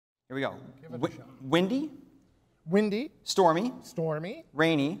Here we go. Give it a shot. Windy. Windy. Stormy. Stormy.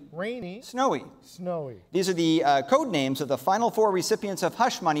 Rainy. Rainy. Snowy. Snowy. These are the code names of the final 4 recipients of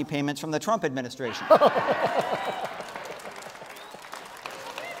hush money payments from the Trump administration.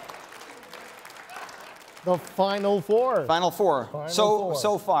 The final 4. Final 4. Final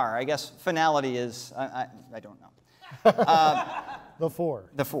So far. I guess finality is, I don't know. The 4.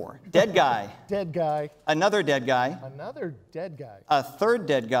 The 4. Dead guy. Dead guy. Another dead guy. Another dead guy. A third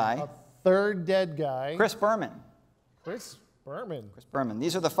dead guy. A third dead guy. Chris Berman. Chris Berman. Chris Berman.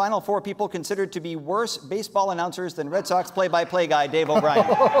 These are the final 4 people considered to be worse baseball announcers than Red Sox play-by-play guy Dave O'Brien.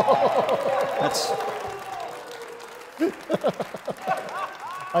 That's...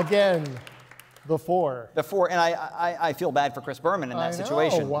 Again, the 4. The 4, and I feel bad for Chris Berman in that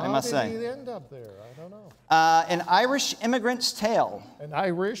situation, I must say. Why did he end up there? I don't know. An Irish Immigrant's Tale. An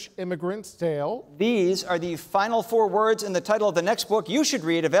Irish Immigrant's Tale. These are the final 4 words in the title of the next book you should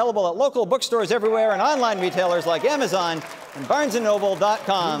read, available at local bookstores everywhere and online retailers like Amazon and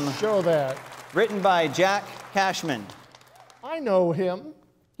BarnesandNoble.com. Please show that. Written by Jack Cashman. I know him.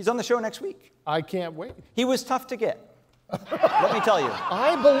 He's on the show next week. I can't wait. He was tough to get. Let me tell you.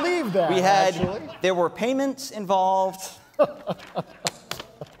 I believe that, actually. There were payments involved.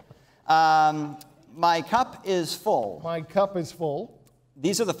 My cup is full. My cup is full.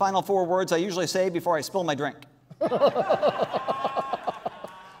 These are the final 4 words I usually say before I spill my drink.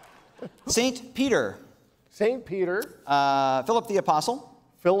 St. Peter. St. Peter. Philip the Apostle.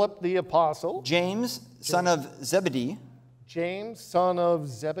 Philip the Apostle. James, son of Zebedee. James, son of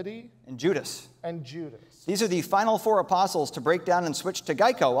Zebedee. And Judas. And Judas. These are the final 4 apostles to break down and switch to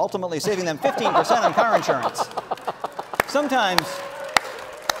Geico, ultimately saving them 15% on car insurance. Sometimes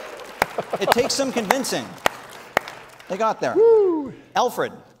it takes some convincing. They got there. Woo.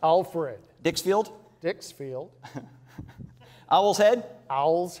 Alfred. Alfred. Dixfield. Dixfield. Owl's Head.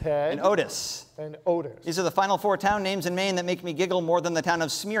 Owl's Head. And Otis. And Otis. These are the final 4 town names in Maine that make me giggle more than the town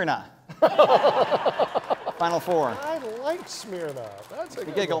of Smyrna. Final 4. I like Smyrna. That's a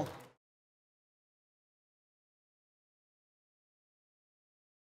good giggle. one.